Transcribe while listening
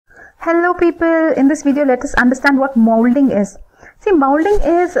Hello people, in this video let us understand what moulding is. See, moulding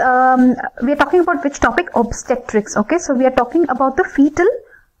is, we are talking about which topic? Obstetrics, okay? So we are talking about the fetal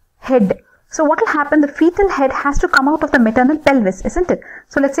head. So what will happen, the fetal head has to come out of the maternal pelvis, isn't it?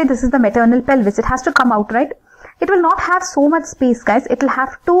 So let's say this is the maternal pelvis, it has to come out, right? It will not have so much space, guys. It will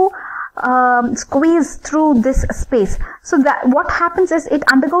have to squeeze through this space. So that what happens is it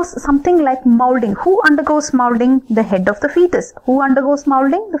undergoes something like moulding. Who undergoes moulding? The head of the fetus. Who undergoes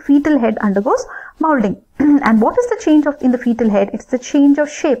moulding? The fetal head undergoes moulding. And what is the change in the fetal head? It's the change of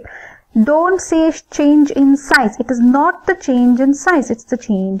shape. Don't say change in size. It is not the change in size. It's the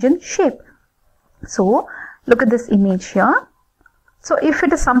change in shape. So look at this image here. So if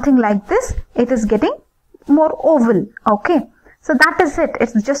it is something like this, it is getting more oval. Okay. So that is it.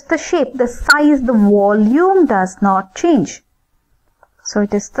 It's just the shape, the size, the volume does not change. So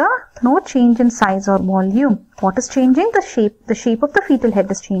it is no change in size or volume. What is changing? The shape. The shape of the fetal head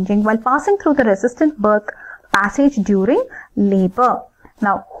is changing while passing through the resistant birth passage during labor.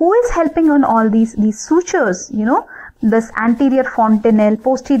 Now, who is helping on all these sutures? You know, this anterior fontanelle,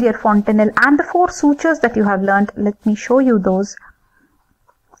 posterior fontanelle, and the 4 sutures that you have learned. Let me show you those.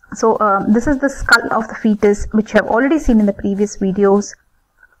 So this is the skull of the fetus, which you have already seen in the previous videos.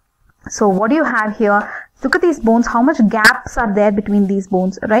 So what do you have here? Look at these bones, how much gaps are there between these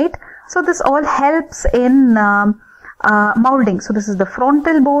bones, right? So this all helps in moulding. So this is the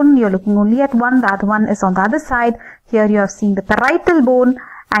frontal bone, you're looking only at one, the other one is on the other side. Here you have seen the parietal bone,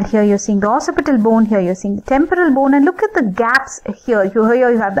 and here you're seeing the occipital bone, here you're seeing the temporal bone, and look at the gaps here.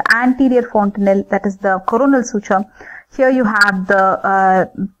 Here you have the anterior fontanelle, that is the coronal suture. Here you have the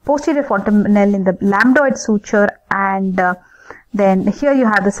posterior fontanelle in the lambdoid suture, and then here you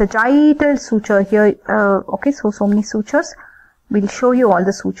have the sagittal suture here. Okay, so many sutures. We'll show you all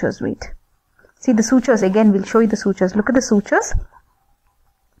the sutures. Wait. See the sutures again. We'll show you the sutures. Look at the sutures.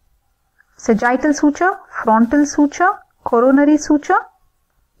 Sagittal suture, frontal suture, coronary suture,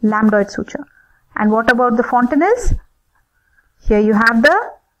 lambdoid suture. And what about the fontanelles? Here you have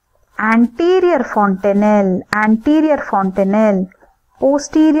the anterior fontanelle,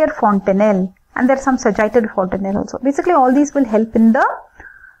 posterior fontanelle, and there are some sagittal fontanelle also. Basically, all these will help in the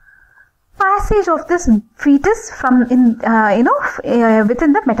passage of this fetus from within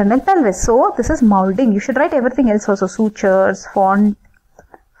the maternal pelvis. So this is moulding. You should write everything else also: sutures,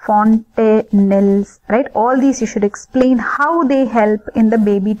 fontanelles, right? All these you should explain how they help in the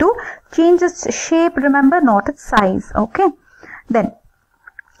baby to change its shape. Remember, not its size. Okay, then.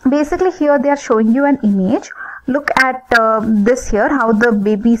 Basically here they are showing you an image. Look at this here, how the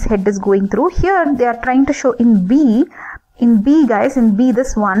baby's head is going through. Here they are trying to show in B guys, in B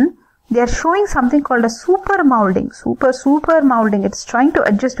this one, they are showing something called a supermolding. Supermolding. It's trying to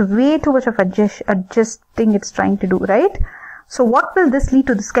adjust, way too much of adjusting it's trying to do, right? So what will this lead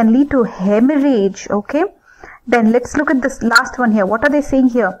to? This can lead to hemorrhage, okay? Then let's look at this last one here. What are they saying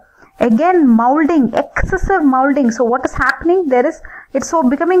here? Again, moulding, excessive moulding. So what is happening? It's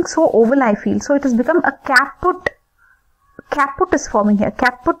becoming so oval, I feel. So it has become a caput. Caput is forming here.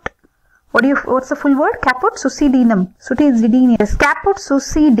 Caput. What's the full word? Caput Succedenum. Yes, Caput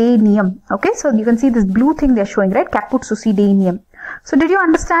Succedenum. Okay, so you can see this blue thing they're showing, right? Caput Succedenum. So did you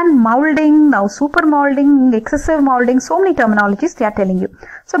understand moulding, now supermolding, excessive moulding, so many terminologies they are telling you.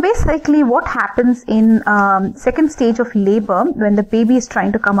 So basically what happens in second stage of labor when the baby is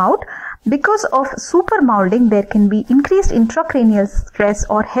trying to come out, because of supermolding there can be increased intracranial stress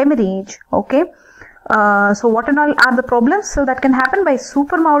or hemorrhage. Okay, so what and all are the problems? So that can happen by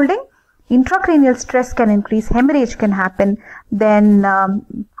supermolding. Intracranial stress can increase, hemorrhage can happen, then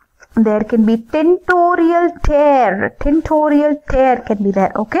there can be tentorial tear can be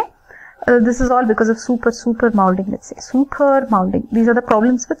there. Okay, this is all because of supermolding. Let's say supermolding. These are the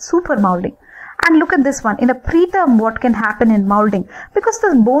problems with supermolding. And look at this one. In a preterm, what can happen in moulding? Because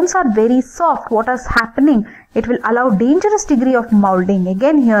the bones are very soft, what is happening? It will allow dangerous degree of moulding.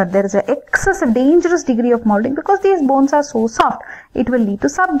 Again here, there is an excessive dangerous degree of moulding because these bones are so soft. It will lead to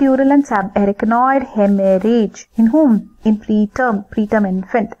subdural and subarachnoid hemorrhage. In whom? In preterm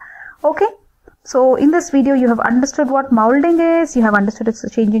infant. Okay. So in this video, you have understood what moulding is. You have understood it's a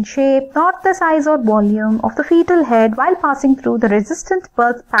change in shape, not the size or volume of the fetal head while passing through the resistant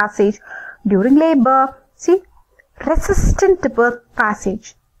birth passage during labor. See, resistant birth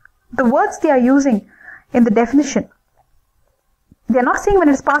passage. The words they are using in the definition, they are not saying when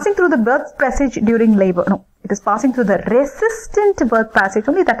it is passing through the birth passage during labor. No, it is passing through the resistant birth passage.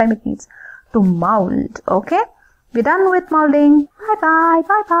 Only that time it needs to mould. Okay, we're done with moulding. Bye.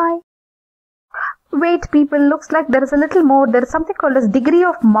 Wait people, looks like there is a little more. There is something called as degree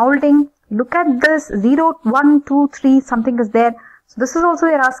of moulding. Look at this, 0, 1, 2, 3, something is there. So this is also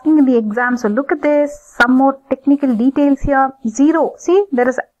you're asking in the exam. So look at this, some more technical details here. 0, see, there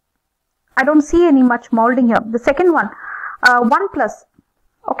is, I don't see any much molding here. The second one, 1 plus,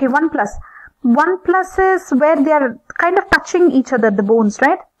 okay, 1 plus. 1 plus is where they are kind of touching each other, the bones,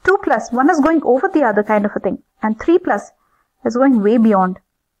 right? 2 plus, one is going over the other kind of a thing. And 3 plus is going way beyond.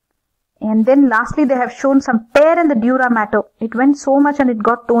 And then lastly, they have shown some tear in the dura mater. It went so much and it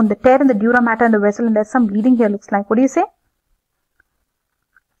got torn. The tear in the dura mater and the vessel, and there's some bleeding here, looks like. What do you say?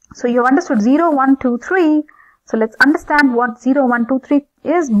 So you have understood 0, 1, 2, 3. So let's understand what 0, 1, 2, 3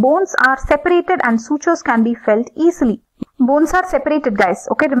 is. Bones are separated and sutures can be felt easily. Bones are separated, guys.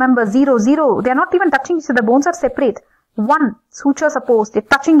 Okay, remember 0, 0. They are not even touching each other. Bones are separate. 1, sutures opposed. They're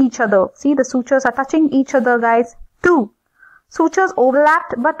touching each other. See, the sutures are touching each other, guys. 2, sutures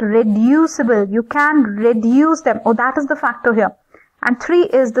overlapped but reducible. You can reduce them. Oh, that is the factor here. And 3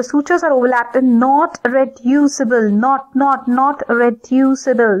 is the sutures are overlapped and not reducible. Not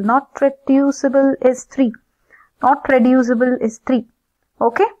reducible. Not reducible is 3. Not reducible is 3.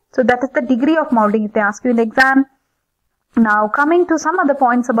 Okay. So that is the degree of molding if they ask you in the exam. Now coming to some other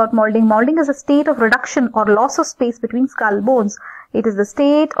points about molding. Molding is a state of reduction or loss of space between skull bones. It is the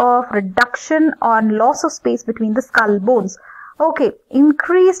state of reduction or loss of space between the skull bones. Okay,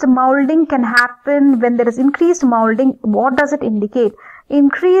 increased molding can happen when there is increased molding. What does it indicate?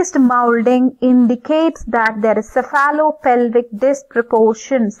 Increased molding indicates that there is cephalopelvic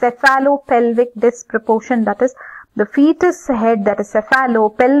disproportion. Cephalopelvic disproportion, that is the fetus head, that is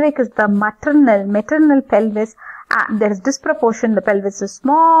cephalopelvic is the maternal pelvis. There is disproportion, the pelvis is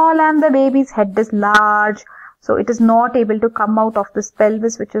small and the baby's head is large. So it is not able to come out of this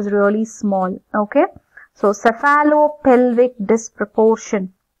pelvis which is really small. Okay. So cephalopelvic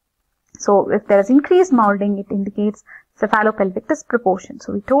disproportion. So if there is increased molding, it indicates cephalopelvic disproportion.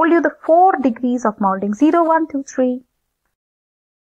 So we told you the 4 degrees of molding. 0, 1, 2, 3.